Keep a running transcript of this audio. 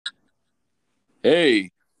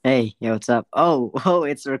Hey. Hey, yo, what's up? Oh, oh,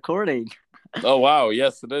 it's recording. Oh wow,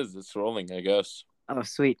 yes it is. It's rolling, I guess. Oh,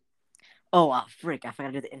 sweet. Oh, frick, I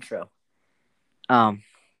forgot to do the intro. Um,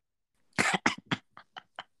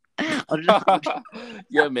 I'll just,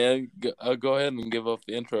 Yeah, man. Go ahead and give up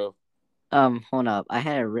the intro. hold up. I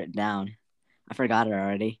had it written down. I forgot it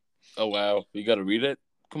already. Oh wow, you got to read it.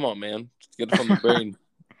 Come on, man. Just get it from the brain.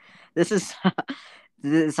 This is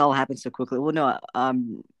this all happened so quickly. Well, no,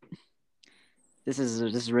 this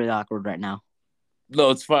is really awkward right now. No,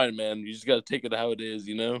 it's fine, man. You just got to take it how it is,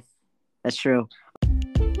 you know. That's true.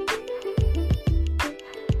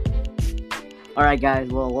 All right, guys.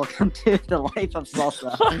 Well, welcome to the life of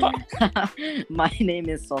salsa. My name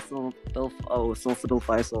is Salsa Salsa Bill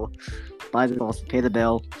Faisal. Buy the salsa, pay the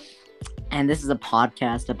bill. And this is a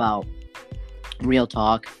podcast about real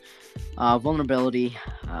talk, vulnerability,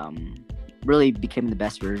 really becoming the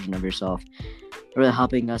best version of yourself, really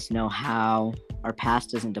helping us know how our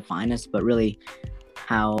past doesn't define us, but really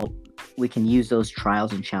how we can use those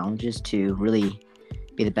trials and challenges to really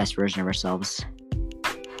be the best version of ourselves.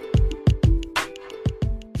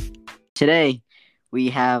 Today, we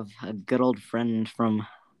have a good old friend from, I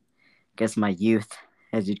guess, my youth,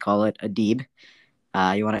 as you'd call it, Adib.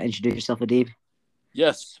 You want to introduce yourself, Adib?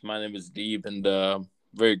 Yes, my name is Deeb, and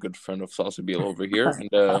very good friend of Salsa Beal over here,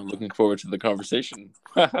 and looking forward to the conversation.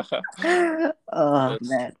 Oh Yes.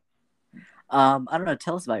 man. I don't know.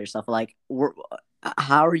 Tell us about yourself. Like,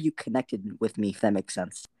 how are you connected with me? If that makes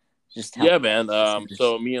sense. Just help Yeah, man. listeners.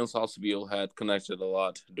 So me and Salsa Beal had connected a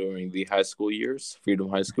lot during the high school years, Freedom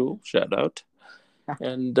High School. Shout out.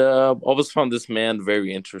 And always found this man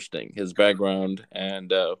very interesting. His background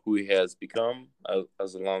and who he has become,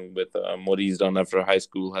 as along with what he's done after high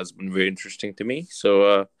school, has been very interesting to me.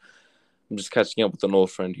 So I'm just catching up with an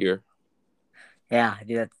old friend here. Yeah,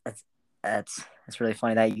 dude. That's really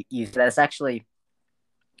funny that you said that's actually.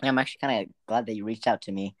 I'm actually kind of glad that you reached out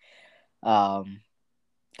to me. Because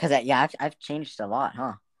yeah, I've changed a lot,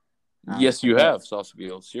 huh? Yes, Quite a you bit. have,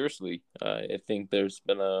 Salsabil. Seriously, I think it's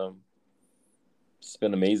been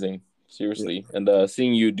amazing. Seriously, and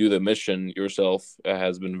seeing you do the mission yourself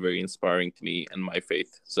has been very inspiring to me and my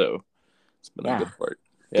faith. So it's been a Yeah, good part.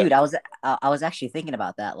 Yeah. dude. I was actually thinking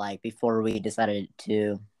about that like before we decided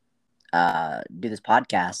to do this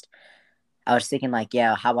podcast. I was thinking like,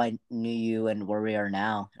 yeah, how I knew you and where we are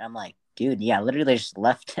now. And I'm like, dude, yeah, literally just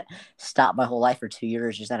left, stopped my whole life for 2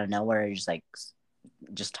 years just out of nowhere, just like,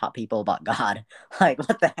 just taught people about God. Like,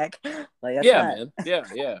 what the heck? Like, that's Yeah, not. man. Yeah,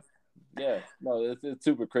 yeah. Yeah, no, it's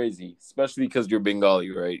super crazy, especially because you're Bengali,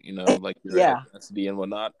 right? You know, like your Yeah, ethnicity and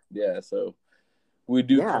whatnot. Yeah, so we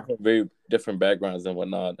do yeah, come from very different backgrounds and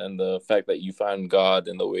whatnot, and the fact that you found God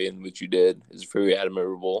in the way in which you did is very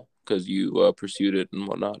admirable because you pursued it and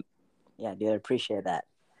whatnot. yeah, dude. I appreciate that,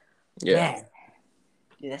 Yeah, man.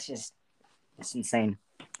 Dude, that's insane.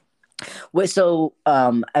 Wait, so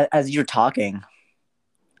as you're talking,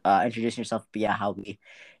 introducing yourself, but yeah, how we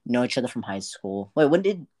know each other from high school. Wait, when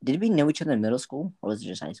did we know each other in middle school, or was it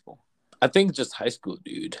just high school? I think just high school,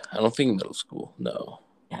 dude. I don't think middle school. No,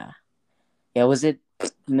 Yeah, yeah. Was it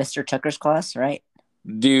Mr. Tucker's class, right?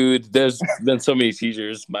 dude. There's been so many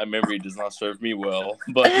teachers. My memory does not serve me well,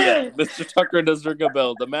 but yeah, Mr. Tucker does ring a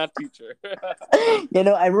bell. The math teacher. I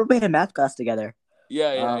remember we had a math class together.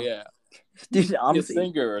 Yeah, yeah, Um, yeah. He used dude, to be a honestly,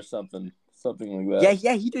 singer or something like yeah, that.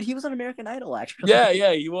 yeah, he did. He was on American Idol, Yeah, actually.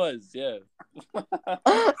 yeah, he was. Yeah.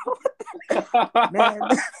 Man,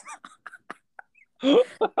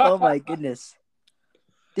 oh my goodness,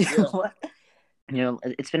 dude, Yeah. what?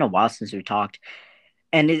 It's been a while since we talked,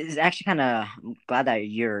 and it's actually kind of glad that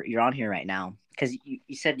you're on here right now because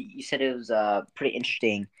you said it was pretty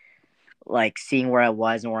interesting, like seeing where I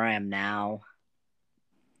was and where I am now,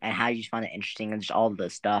 and how you just find it interesting and just all the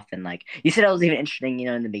stuff, and like you said, it was even interesting,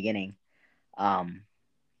 in the beginning. Um,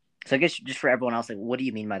 so I guess just for everyone else, like, what do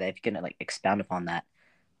you mean by that? If you can like expound upon that,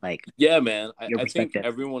 like Yeah, man. your I think perspective.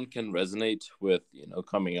 everyone can resonate with,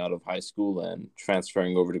 coming out of high school and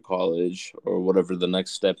transferring over to college or whatever the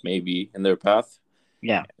next step may be in their path.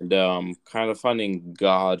 Yeah, And kind of finding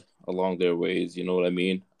God along their ways, you know what I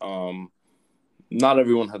mean? Not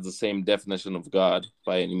everyone has the same definition of God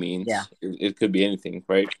by any yeah, means. It could be anything,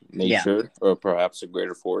 right? yeah, Nature or perhaps a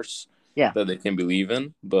greater force yeah, that they can believe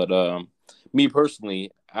in. But me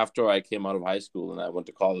personally, after I came out of high school and I went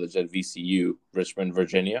to college at VCU, Richmond,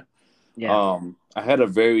 Virginia, yeah, I had a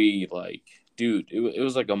very like, dude, it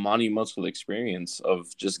was like a monumental experience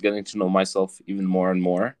of just getting to know myself even more and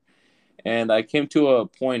more. And I came to a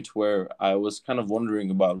point where I was kind of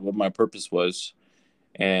wondering about what my purpose was,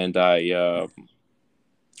 and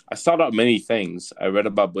I sought out many things. I read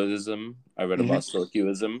about Buddhism. I read Hmm. about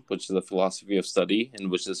Stoicism, which is a philosophy of study in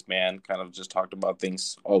which this man kind of just talked about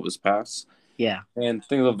things of his past Yeah. and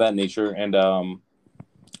things of that nature. And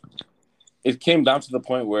it came down to the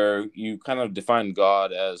point where you kind of define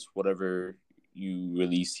God as whatever you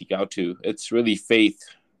really seek out to. It's really faith,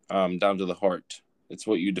 down to the heart. It's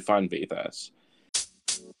what you define faith as.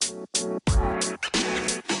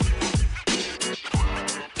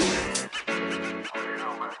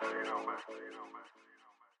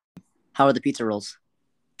 How are the pizza rolls?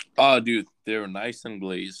 Oh, dude, they were nice and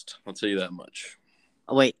glazed. I'll tell you that much.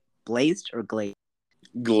 Oh wait, glazed or glazed?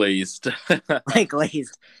 Glazed. Like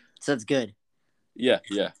glazed. So it's good. Yeah,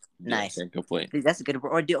 yeah. Nice. Can't complain. Dude, that's a good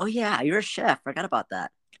word. Oh yeah, you're a chef. Forgot about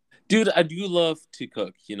that. Dude, I do love to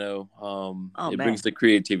cook, Oh it man, brings the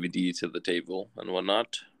creativity to the table and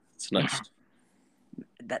whatnot. It's nice.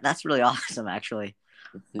 that's really awesome actually.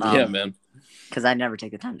 Yeah, man. Because I never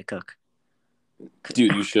take the time to cook.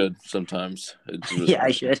 Dude, you should sometimes. Yeah, I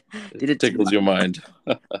should. It tickles your mind.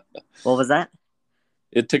 What was that?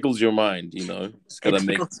 It tickles your mind, It's got to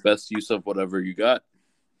make the best use of whatever you got.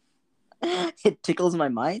 It tickles my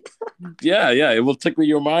mind? Yeah, it will tickle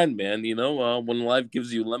your mind, man. When life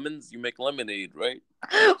gives you lemons, you make lemonade, right?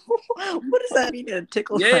 What does that mean? It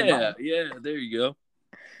tickles my mind? Yeah, there you go.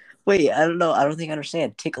 Wait, I don't know. I don't think I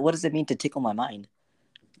understand. Tickle. What does it mean to tickle my mind?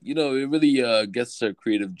 It really gets the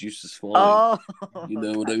creative juices flowing. Oh, You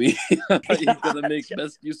know what I mean? You gotta make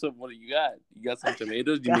best use of what you got. You got some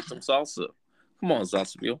tomatoes, you make some salsa. Come on,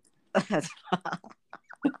 salsa meal.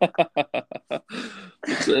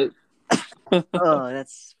 That's it. Oh,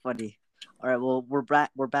 that's funny. All right, well, we're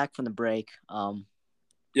back from the break.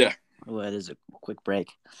 Yeah. Well, it is a quick break.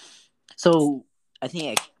 So I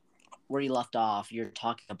think where you left off, you're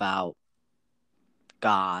talking about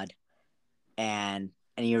God, and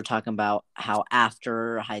you were talking about how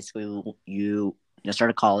after high school you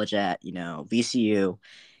started college at VCU,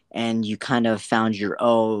 and you kind of found your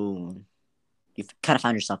own. You kind of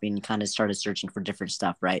found yourself, and you kind of started searching for different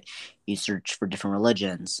stuff, right? You search for different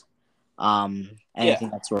religions. And I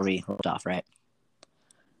think that's where we left off, right?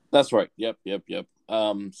 That's right. Yep.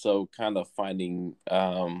 So kind of finding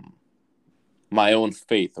my own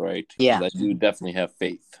faith, right? Yeah. I do definitely have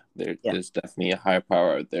faith. There's definitely a higher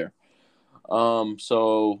power out there.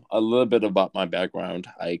 So a little bit about my background.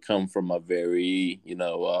 I come from a very,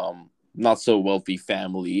 not so wealthy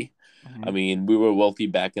family. Mm-hmm. I mean, we were wealthy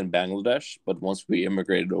back in Bangladesh, but once we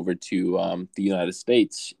immigrated over to the United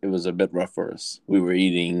States, it was a bit rough for us. We were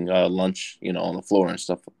eating lunch, on the floor and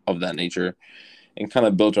stuff of that nature, and kind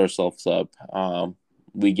of built ourselves up.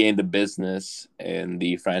 We gained a business in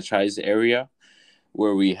the franchise area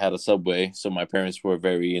where we had a Subway. So my parents were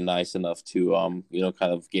very nice enough to,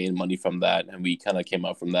 kind of gain money from that, and we kind of came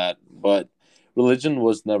out from that. But religion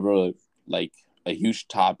was never like a huge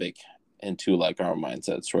topic into like our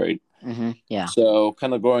mindsets, right? Mm-hmm. Yeah. So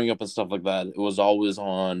kind of growing up and stuff like that, it was always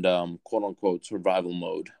on quote unquote survival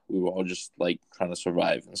mode. We were all just like trying to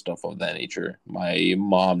survive and stuff of that nature. My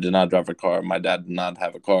mom did not drive a car. My dad did not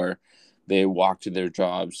have a car. They walked to their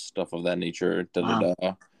jobs, stuff of that nature.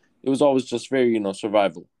 Wow. It was always just very,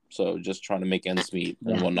 survival. So just trying to make ends meet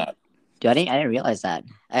and whatnot. Dude, I didn't realize that.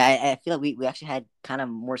 I feel like we actually had kind of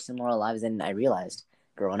more similar lives than I realized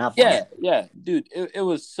growing up. Yeah, dude, it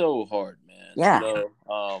was so hard, man. Yeah.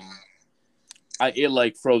 I ate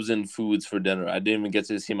like frozen foods for dinner. I didn't even get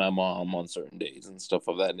to see my mom on certain days and stuff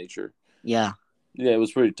of that nature. Yeah. Yeah, it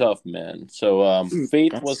was pretty tough, man. So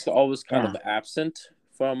faith was always kind of absent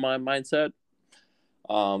from my mindset.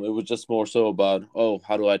 It was just more so about,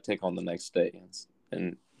 how do I take on the next day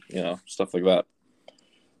and stuff like that.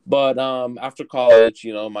 But after college,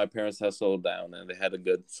 my parents had settled down and they had a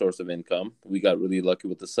good source of income. We got really lucky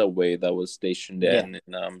with the Subway that was stationed in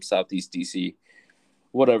Southeast DC,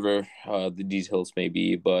 whatever the details may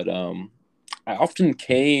be. But I often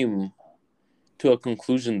came to a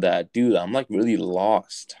conclusion that, dude, I'm like really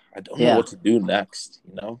lost. I don't know what to do next,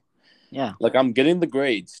 Yeah. Like I'm getting the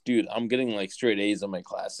grades, dude. I'm getting like straight A's on my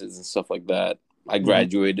classes and stuff like that. I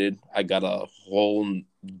graduated. I got a whole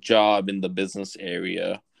job in the business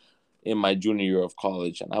area in my junior year of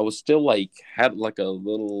college, and I was still like had like a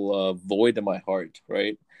little void in my heart,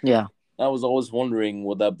 right? Yeah. I was always wondering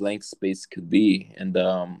what that blank space could be, and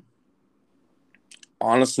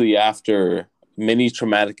honestly, after many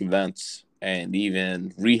traumatic events and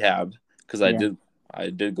even rehab, because I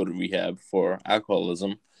did go to rehab for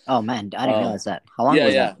alcoholism. Oh man, I didn't realize that. How long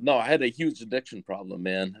was that? No, I had a huge addiction problem,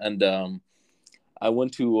 man, and I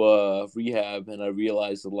went to rehab and I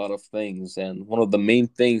realized a lot of things. And one of the main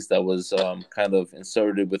things that was kind of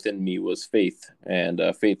inserted within me was faith and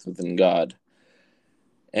faith within God.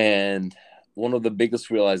 And one of the biggest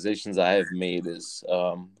realizations I have made is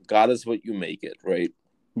God is what you make it, right?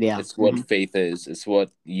 Yeah. It's what faith is. It's what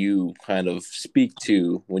you kind of speak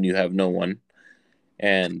to when you have no one.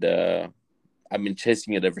 And I've been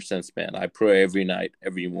chasing it ever since, man. I pray every night,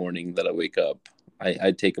 every morning that I wake up.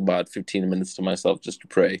 I take about 15 minutes to myself just to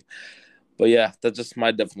pray. But yeah, that's just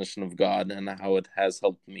my definition of God and how it has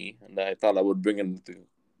helped me. And I thought I would bring it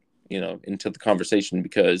into the conversation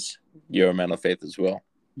because you're a man of faith as well.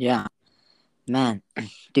 Yeah. Man,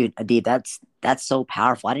 dude, Adib, that's so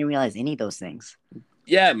powerful. I didn't realize any of those things.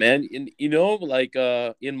 Yeah, man. Like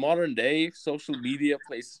in modern day, social media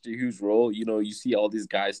plays such a huge role. You see all these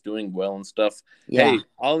guys doing well and stuff. Yeah. Hey,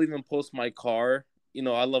 I'll even post my car.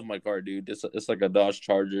 I love my car, dude. It's like a Dodge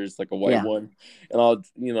Charger. It's like a white Yeah. one, and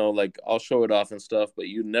I'll show it off and stuff. But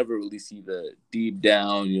you never really see the deep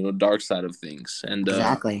down, dark side of things. And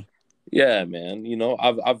Exactly. yeah, man.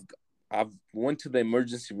 I've went to the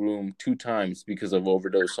emergency room 2 times because of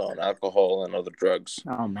overdose on alcohol and other drugs.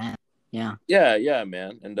 Oh man. Yeah. Yeah,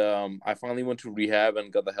 man. And I finally went to rehab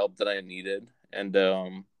and got the help that I needed. And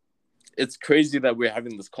it's crazy that we're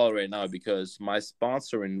having this call right now because my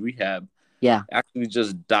sponsor in rehab Yeah. actually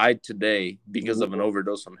just died today because of an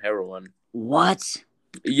overdose on heroin. What?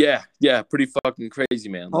 Yeah, pretty fucking crazy,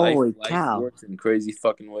 man. Holy Life cow. works in crazy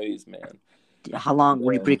fucking ways, man. How long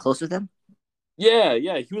were you pretty close with him?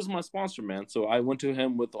 Yeah, he was my sponsor, man. So I went to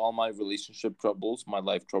him with all my relationship troubles, my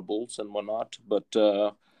life troubles and whatnot. But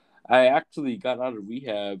I actually got out of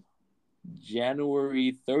rehab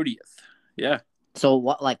January 30th. Yeah. So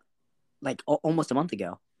what, like almost a month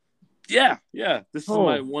ago? Yeah. This is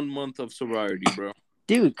my 1 month of sobriety, bro.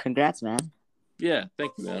 Dude, congrats, man. Yeah,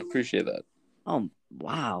 thank you, man. I appreciate that. Oh,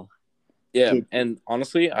 wow. Yeah, Dude. and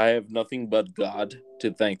honestly, I have nothing but God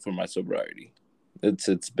to thank for my sobriety.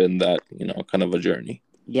 It's been that, kind of a journey.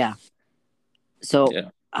 Yeah. So, yeah.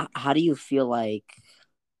 How do you feel like,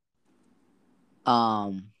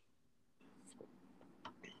 I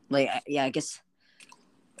guess,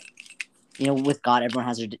 with God, everyone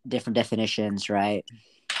has their different definitions, right?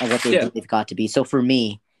 Of what they believe God to be. So for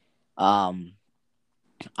me,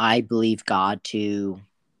 I believe God to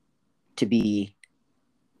be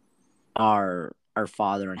our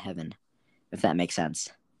Father in heaven, if that makes sense.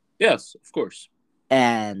 Yes, of course.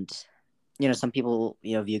 And some people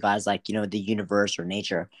view God as like the universe or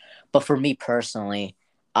nature, but for me personally,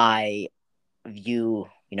 I view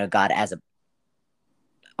God as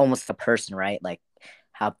almost a person, right? Like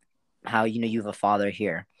how you have a father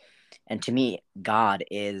here, and to me, God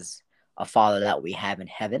is a father that we have in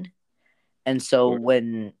heaven. And so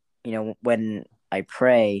when I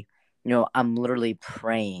pray, I'm literally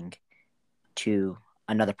praying to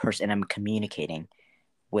another person, and I'm communicating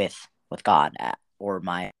with God or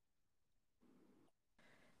my.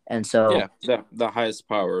 And so the highest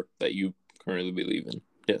power that you currently believe in.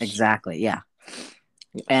 Yes. Exactly. Yeah.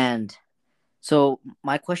 And so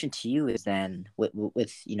my question to you is then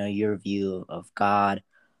with your view of God,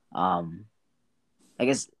 I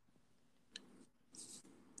guess,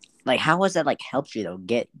 like, how has that like helped you though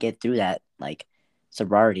get through that like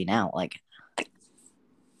sobriety now? Like,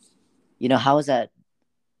 how has that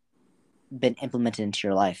been implemented into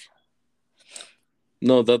your life?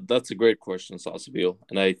 No, that's a great question, Sasabil,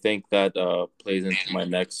 and I think that plays into my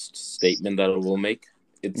next statement that I will make.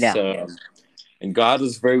 It's and God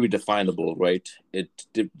is very definable, right? It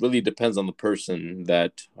really depends on the person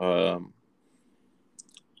that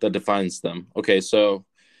defines them. Okay, so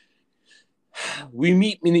we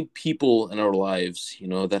meet many people in our lives,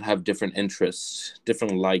 that have different interests,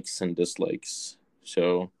 different likes and dislikes.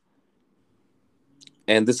 So,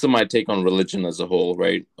 and this is my take on religion as a whole,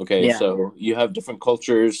 right? Okay, so you have different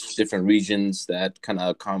cultures, different regions that kind of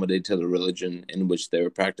accommodate to the religion in which they're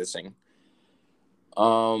practicing.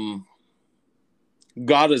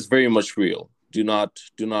 God is very much real. Do not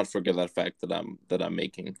forget that fact that I'm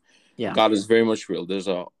making. Yeah. God is very much real. There's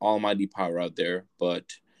a almighty power out there, but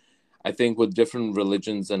I think with different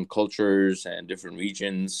religions and cultures and different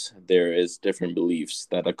regions, there is different beliefs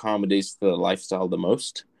that accommodates the lifestyle the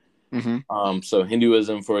most. Mm-hmm. So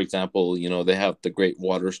Hinduism, for example, they have the great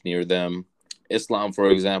waters near them. Islam, for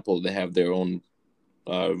example, they have their own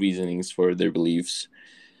reasonings for their beliefs.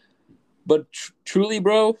 But truly,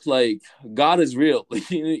 bro, like, God is real.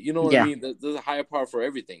 You know what I mean? There's a higher power for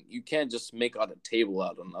everything. You can't just make out a table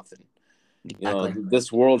out of nothing. Exactly.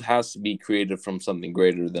 This world has to be created from something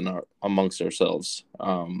greater than amongst ourselves.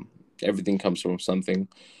 Everything comes from something,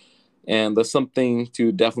 and that's something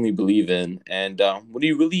to definitely believe in. And when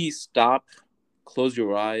you really stop, close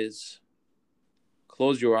your eyes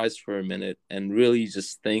for a minute, and really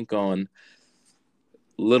just think on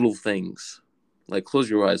little things Like close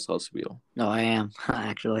your eyes, Hospital. No, I am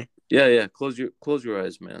actually, Yeah, yeah. Close your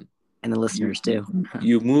eyes, man. and the You listeners too.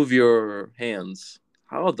 you move your hands.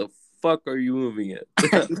 How the fuck are you moving it?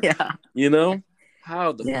 Yeah, You know?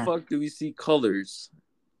 How the yeah, fuck do we see colors?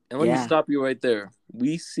 And let me yeah, stop you right there.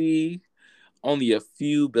 We see only a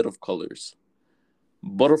few bit of colors.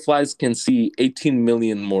 Butterflies can see 18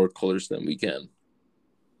 million more colors than we can.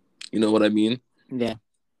 You know what I mean? yeah,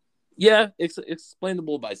 Yeah, it's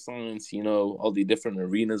explainable by science, all the different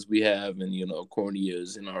arenas we have and,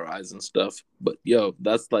 corneas in our eyes and stuff. But yo,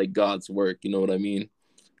 that's like God's work. You know what I mean?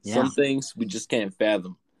 yeah, Some things we just can't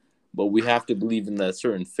fathom, but we have to believe in that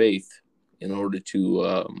certain faith in order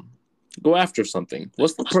to go after something.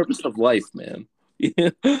 What's the purpose of life, man? You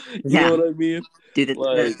yeah, know what I mean? dude.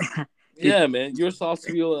 Like, Dude, yeah, man, you're soft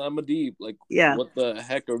wheel and I'm a deep. Like, yeah, what the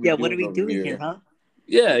heck are we yeah. What are doing we over doing here, here? huh?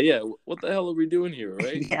 Yeah, yeah. What the hell are we doing here,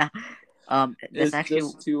 right? Yeah. That's It's actually,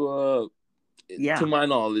 just to yeah, my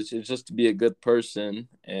knowledge, it's just to be a good person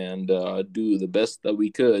and do the best that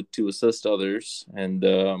we could to assist others and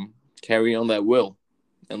carry on that will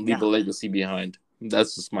and leave yeah, a legacy behind.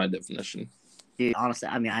 That's just my definition. dude. Honestly,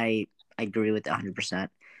 I mean, I agree with 100%,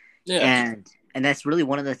 Yeah, and that's really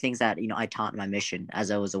one of the things that I taught in my mission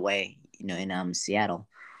as I was away, in Seattle.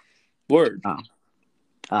 word.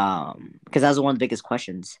 Because that was one of the biggest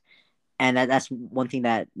questions, and that's one thing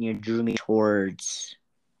that drew me towards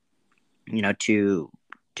to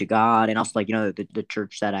God, and also like the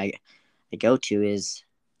church that I go to is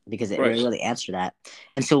because it Right. really answered that.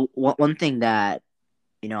 And so one thing that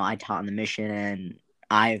I taught in the mission, and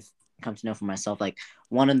I've come to know for myself, like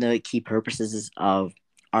one of the key purposes of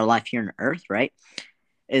our life here on Earth, right,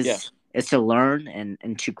 Yeah. is to learn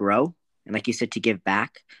and to grow, and like you said, to give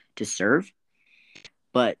back, to serve,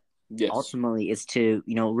 but Yes. ultimately is to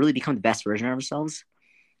really become the best version of ourselves,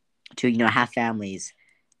 to have families,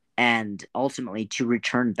 and ultimately to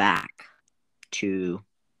return back to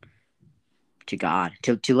God,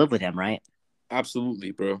 to live with Him, right?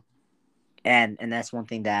 Absolutely, bro. And that's one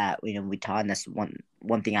thing that we taught, and that's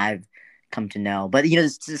one thing I've come to know. But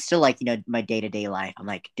it's still like my day-to-day life. I'm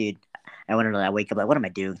like, dude, I wake up like, what am I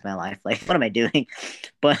doing with my life? Like, what am I doing?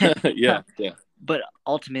 But Yeah, yeah. but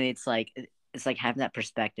ultimately, it's like having that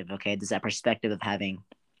perspective. Okay, there's that perspective of having,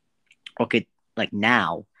 okay, like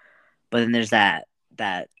now, but then there's that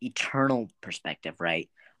eternal perspective, right?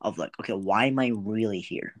 Of like, okay, why am I really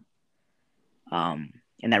here?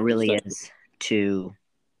 And that really Exactly. is to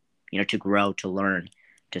to grow, to learn,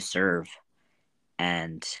 to serve,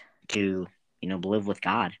 and to live with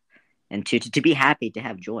God, and to be happy, to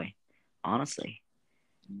have joy. Honestly,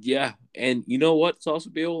 Yeah, and you know what, Sauce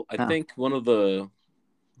Bill? I huh. think one of the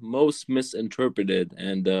most misinterpreted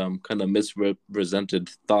and kind of misrepresented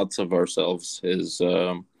thoughts of ourselves is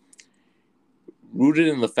rooted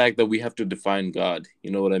in the fact that we have to define God.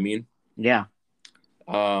 You know what I mean? Yeah,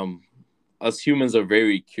 Um, us humans are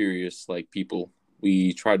very curious, like people.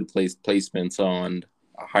 We try to place placements on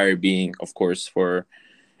a higher being, of course, for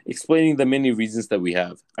explaining the many reasons that we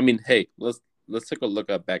have. I mean, hey, let's take a look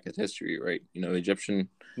back at history, right? Egyptian,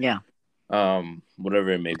 yeah, whatever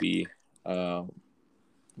it may be. Uh,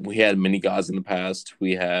 we had many gods in the past.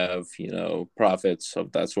 We have, prophets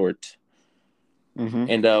of that sort. mm-hmm.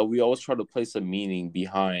 And we always try to place a meaning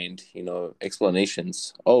behind,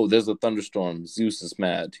 explanations. Oh, there's a thunderstorm. Zeus is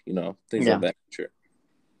mad, things of Yeah, that nature.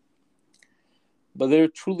 But there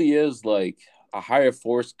truly is like a higher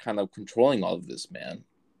force kind of controlling all of this, man.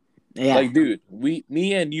 yeah, Like, dude,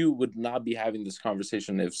 me and you would not be having this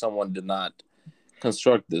conversation if someone did not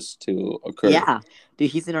construct this to occur. yeah,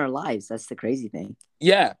 dude. He's in our lives. That's the crazy thing.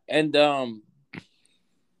 Yeah, and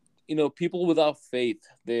people without faith,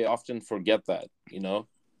 they often forget that,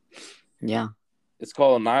 Yeah, It's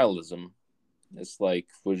called nihilism. It's like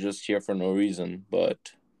we're just here for no reason,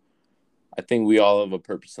 but I think we all have a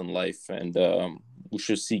purpose in life, and we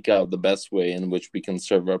should seek out the best way in which we can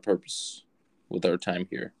serve our purpose with our time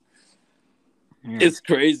here. yeah. It's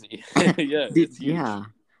crazy. Yeah, Dude, it's huge. yeah.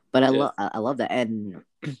 But Yeah. I love that, and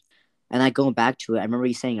like going back to it, I remember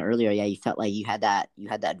you saying earlier, yeah, you felt like you had that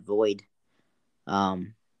void,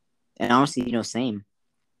 um, and honestly, same.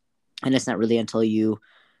 And it's not really until you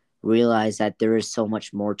realize that there is so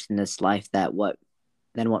much more to this life than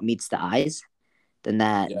what meets the eyes, then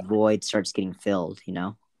that Yeah. void starts getting filled.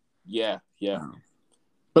 Yeah. Yeah. Um,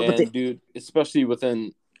 but And dude, especially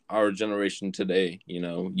within our generation today,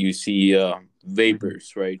 you see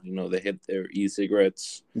vapors, right? They hit their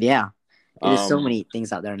e-cigarettes. yeah, there's so Um, many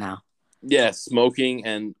things out there now. yeah, smoking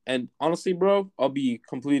and honestly, bro, I'll be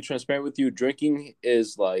completely transparent with you. Drinking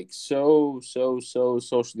is like so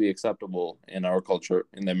socially acceptable in our culture,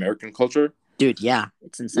 in the American culture. Dude, yeah,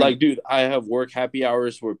 it's insane. Like, dude, I have work happy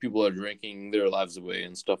hours where people are drinking their lives away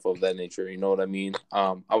and stuff of that nature. You know what I mean?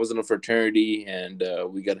 I was in a fraternity and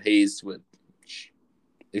we got hazed with,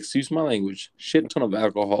 excuse my language, shit ton of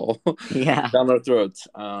alcohol Yeah, down our throats.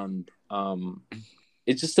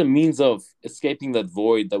 It's just a means of escaping that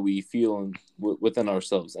void that we feel within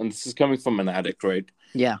ourselves. And this is coming from an addict, right?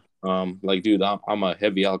 yeah, Like, dude, I'm a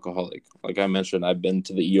heavy alcoholic. Like I mentioned, I've been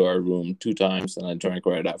to the ER room 2 times and I drank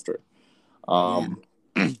right after. yeah, Um,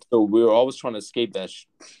 so we were always trying to escape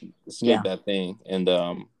yeah, that thing. And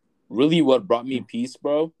really, what brought me peace,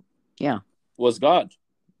 bro, yeah. was God.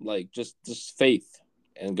 Like just faith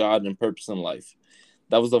and God and purpose in life.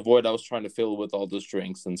 That was the void I was trying to fill with all those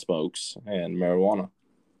drinks and smokes and marijuana.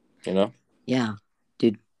 You know? Yeah,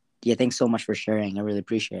 dude. Yeah, thanks so much for sharing. I really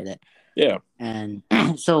appreciate it. Yeah. And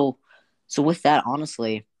so with that,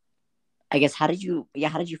 honestly, I guess how did you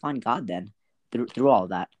find God then through all of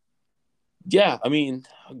that? Yeah, I mean,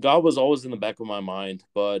 God was always in the back of my mind,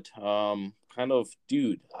 but kind of,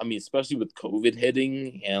 dude, I mean, especially with COVID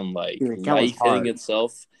hitting and like Dude, that was life hitting hard.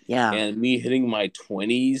 itself Yeah, and me hitting my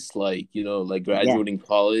 20s, like, like yeah, graduating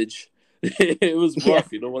college, it was yeah,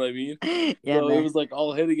 rough, you know what I mean? yeah, So it man. was like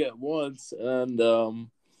all hitting at once. And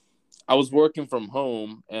I was working from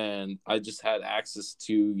home and I just had access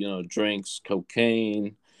to, drinks, cocaine,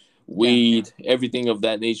 Yeah, weed, everything of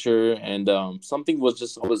that nature. And something was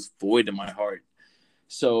just always void in my heart.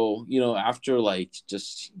 So, after like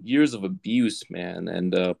just years of abuse, man,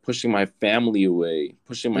 and pushing my family away,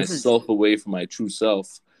 pushing this is myself away from my true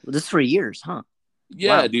self. this for years, huh?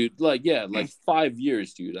 Yeah, Wow. dude. Like 5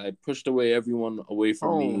 years, dude. I pushed away everyone away from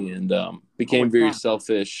Oh, me and holy became very crap.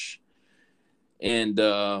 selfish. And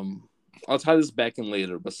I'll tie this back in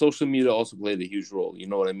later, but social media also played a huge role. You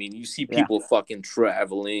know what I mean? You see Yeah, people fucking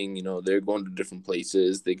traveling, they're going to different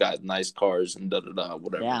places, they got nice cars and da da da,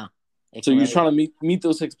 whatever. yeah. I So can you're relate. trying to meet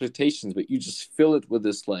those expectations, but you just fill it with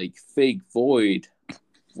this like fake void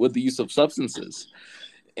with the use of substances.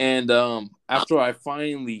 And after I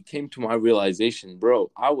finally came to my realization,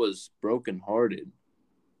 bro, I was brokenhearted.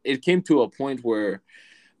 It came to a point where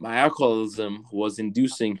my alcoholism was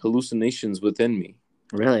inducing hallucinations within me.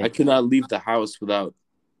 I Really, could not leave the house without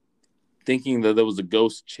thinking that there was a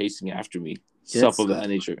ghost chasing after me, dude, stuff of that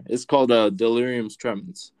nature. It's called delirium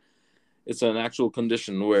tremens. It's an actual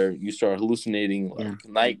condition where you start hallucinating yeah, like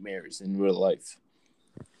nightmares in real life.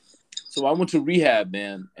 So I went to rehab,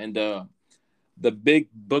 man, and the big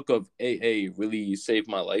book of AA really saved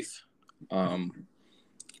my life. Um,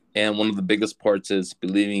 and one of the biggest parts is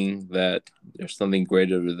believing that there's something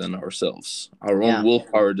greater than ourselves. Our own yeah.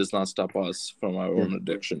 willpower does not stop us from our Dude, own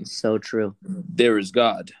addiction. so true. There is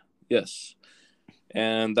God, yes,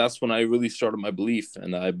 and that's when I really started my belief.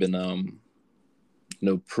 And I've been,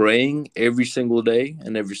 praying every single day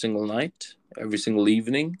and every single night, every single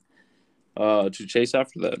evening, to chase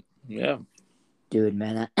after that. Yeah. Dude,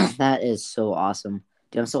 man, that is so awesome.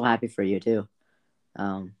 Dude, I'm so happy for you too.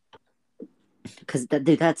 Um, because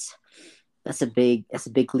dude, that's a big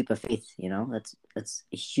leap of faith. That's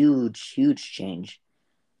a huge change.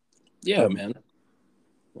 Yeah, Um, man.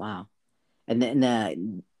 wow. And then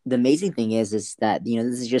the amazing thing is that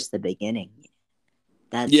this is just the beginning. Yeah,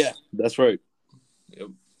 That's that's right. Yep.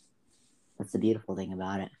 that's the beautiful thing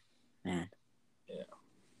about it, man. Yeah.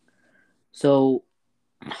 So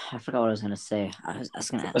I forgot what I was gonna say. I was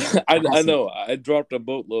gonna. I I some, know. I dropped a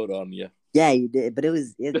boatload on you. yeah, you did, but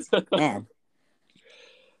it's man.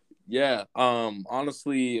 Yeah.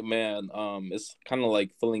 Honestly, man, it's kind of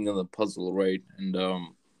like filling in the puzzle, right? And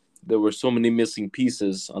there were so many missing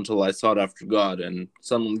pieces until I sought after God, and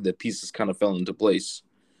suddenly the pieces kind of fell into place.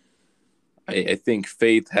 I think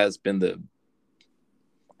faith has been the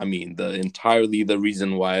entirely the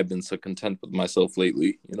reason why I've been so content with myself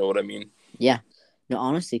lately. You know what I mean? Yeah, no,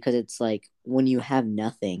 honestly, because it's like when you have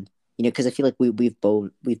nothing, because I feel like we've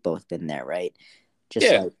both been there, right? Just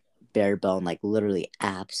Yeah. like bare bone, like literally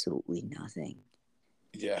absolutely nothing.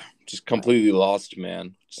 Yeah. Just Right. completely lost,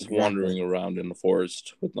 man. Just Exactly. wandering around in the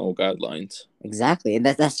forest with no guidelines. Exactly. And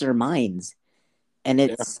that's their minds. And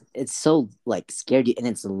Yeah. it's so like scared you and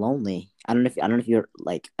it's lonely. I don't know if you're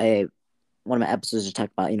like one of my episodes to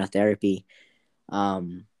talk about, therapy.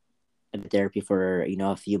 Um I did therapy for,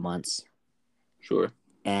 a few months Sure.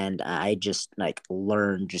 and I just like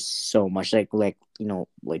learned just so much like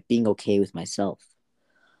being okay with myself.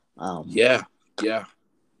 Um Yeah. Yeah.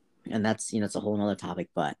 and that's it's a whole nother topic,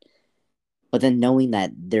 but then knowing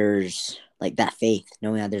that there's like that faith,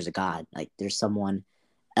 knowing that there's a God, like there's someone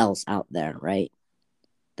else out there, right?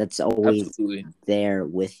 That's always Absolutely. there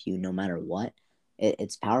with you no matter what.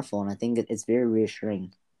 It's powerful, and I think it's very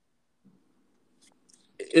reassuring.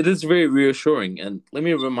 It is very reassuring. And let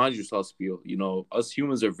me remind you, Sospio, us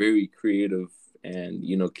humans are very creative and,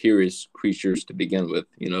 curious creatures to begin with.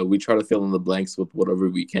 We try to fill in the blanks with whatever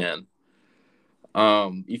we can.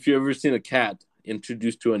 If you ever seen a cat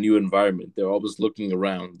introduced to a new environment, they're always looking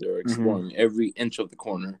around. They're exploring every inch of the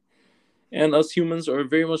corner. And us humans are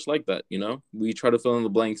very much like that, We try to fill in the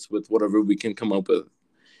blanks with whatever we can come up with.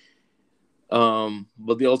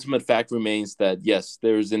 But the ultimate fact remains that, yes,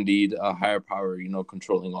 there is indeed a higher power,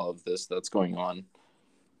 controlling all of this that's going on.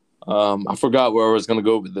 I forgot where I was going to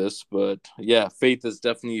go with this, but yeah, faith is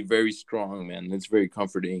definitely very strong, man. It's very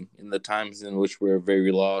comforting in the times in which we're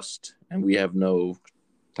very lost and we have no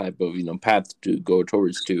type of, path to go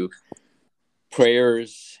towards to.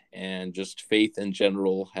 Prayers and just faith in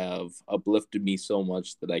general have uplifted me so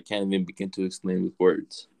much that I can't even begin to explain with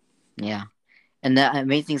words. Yeah. And the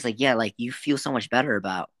amazing thing is, like you feel so much better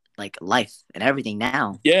about like life and everything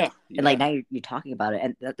now. Yeah. And like now you're talking about it.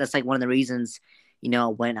 And that's like one of the reasons,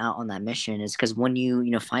 went out on that mission is because when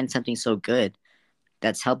you find something so good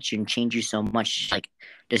that's helped you and changed you so much, like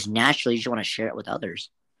just naturally you just want to share it with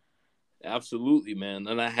others. Absolutely, man.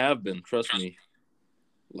 And I have been, trust me.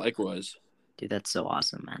 Likewise. Dude, that's so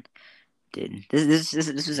awesome, man. Dude, this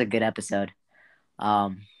was a good episode.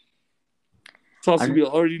 So we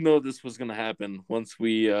already know this was gonna happen once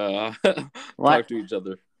we talk to each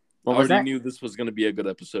other. I already knew this was gonna be a good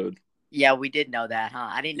episode. Yeah, we did know that, huh?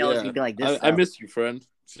 I didn't know it was gonna be like this. I miss you, friend.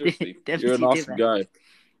 Seriously, you're an awesome guy.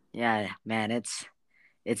 Yeah, man, it's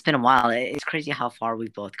been a while. It's crazy how far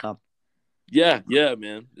we've both come. Yeah,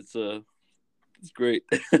 man. It's great.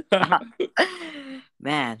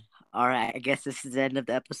 Man, all right. I guess this is the end of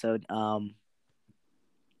the episode. I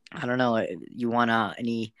don't know. You wanna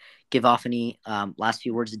give off any last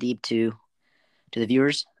few words of Deep to the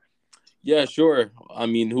viewers? Yeah, sure. I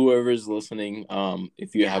mean, whoever is listening,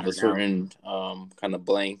 if you have a certain kind of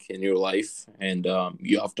blank in your life, and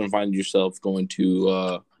you often find yourself going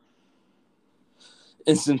to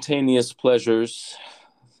instantaneous pleasures,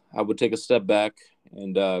 I would take a step back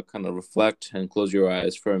and kind of reflect and close your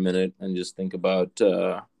eyes for a minute and just think about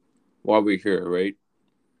why we're here, right?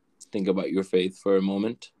 Think about your faith for a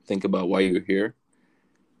moment. Think about why you're here.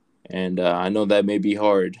 And I know that may be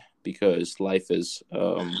hard because life is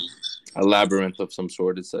a labyrinth of some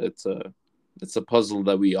sort. It's a puzzle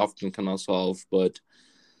that we often cannot solve, but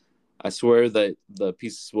I swear that the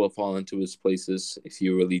pieces will fall into its places if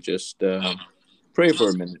you really just pray for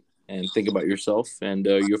a minute and think about yourself and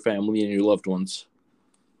your family and your loved ones.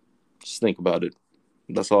 Just think about it.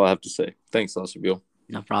 That's all I have to say. Thanks, Lasabio.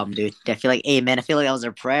 No problem, dude. I feel like, man, I feel like that was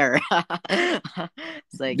a prayer.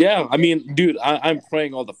 It's like, yeah, I mean, dude, I'm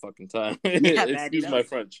praying all the fucking time. Yeah, Excuse my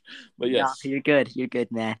French, but yes. No, you're good. You're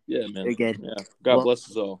good, man. Yeah, man. You're good. Yeah. God bless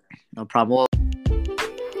us all. No problem.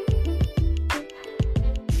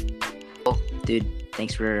 Well, dude,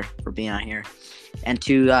 thanks for being on here. And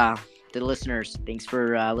to the listeners, thanks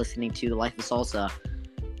for listening to The Life of Salsa.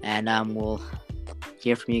 And we'll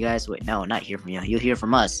hear from you guys. Wait, no, not hear from you. You'll hear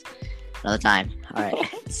from us another time. All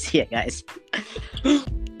right. See ya, guys.